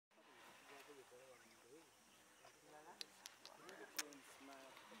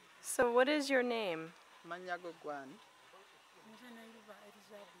So what is your name? Manyago Gwan.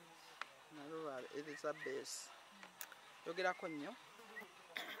 Elizabeth. Yogera konyo.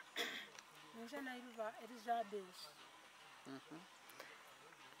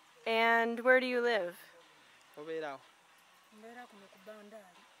 And where do you live? Obeerao.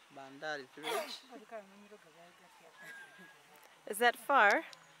 Bandari Village. Is that far?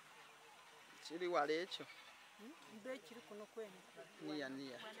 Kiri wala ekyo.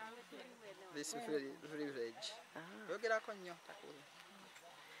 Near. This village. Yogera konyo takula.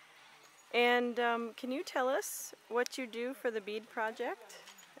 And can you tell us what you do for the bead project?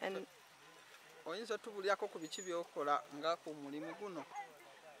 And oyinza tubulyako ku biki byokola nga ku mulimu guno.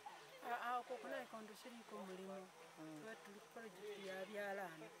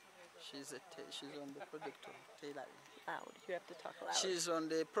 She's on the project of tailoring. Loud. You have to talk loud. She's on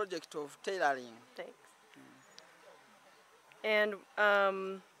the project of tailoring. Thanks. And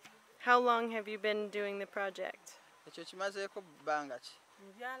how long have you been doing the project? Ekyo kimazeeko bbanga ki?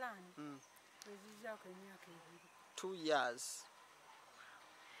 2 years.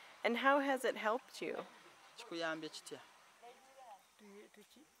 And how has it helped you? Kikuyambye kitya?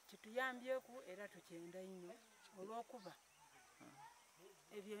 Kituyambyeko era tukyenda nnyo olw'okuba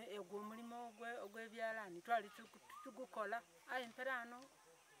egwo omulimu ogw'ebyalaani twali tugukola aye mperano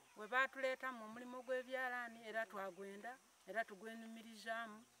we baatuleeta mu mulimu gw'ebyalaani era twagwenda era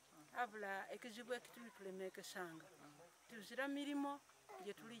tugwenumirizaamu abula ekizibu ekitulemekesanga tuzira mirimo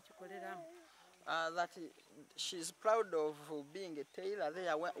gye tuli kikoleramu. That she's proud of being a tailor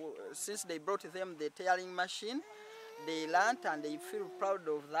there. Since they brought them the tailoring machine, they learned and they feel proud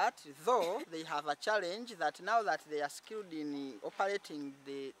of that, though they have a challenge that now that they are skilled in operating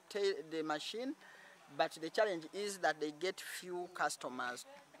the machine, but the challenge is that they get few customers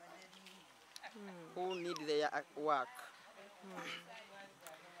who need their work.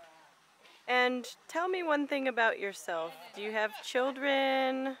 And tell me one thing about yourself. Do you have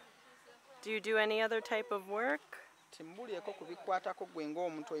children? Do you do any other type of work? Timbulyeko kubikwatako gwe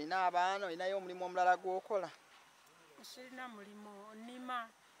ng'omuntu olina abaana olinayo omulimu omulala gw'okola? Sirina mulimo nnima.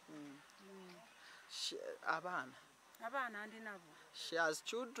 Abaana ndi nabo. She has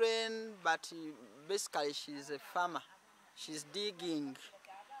children, but basically she's a farmer. She's digging.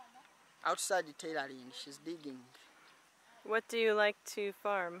 Outside the tailoring, she's digging. What do you like to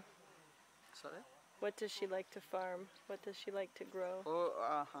farm? Sorry? What does she like to farm? What does she like to grow?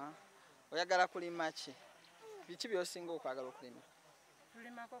 Oyagala kulima ki? Biki by'osinga okwagala okulima?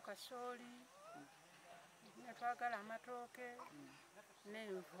 Tulimako kasooli, ne twagala amatooke,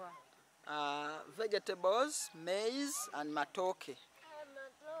 n'enva. Vegetables, maize and matoke,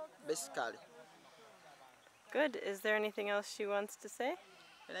 basically. Good. Is there anything else she wants to say?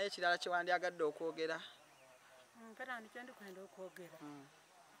 Enayo ekirala kye wandyagadde okwogera? Mpera ndi kye ndikwenda okwogera.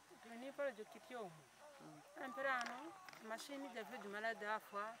 Tulina project y'omu. Empera ano mashini gyaffe gimala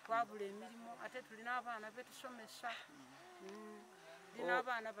daafa twabula emirimu ate tulina abaana betusomesa. Tulina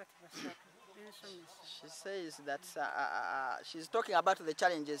abaana bati basatu bensomesa. She says that she's talking about the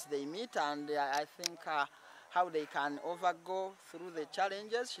challenges they meet, and I think how they can overgo through the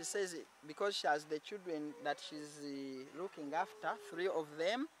challenges. She says because she has the children that she's looking after, 3 of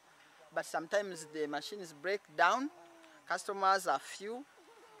them, but sometimes the machines break down, customers are few,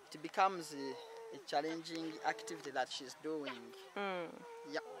 it becomes a challenging activity that she's doing.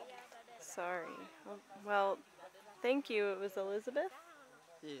 Yeah. Sorry. Well, thank you. It was Elizabeth?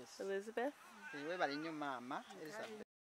 Yes. Elizabeth? Elizabeth.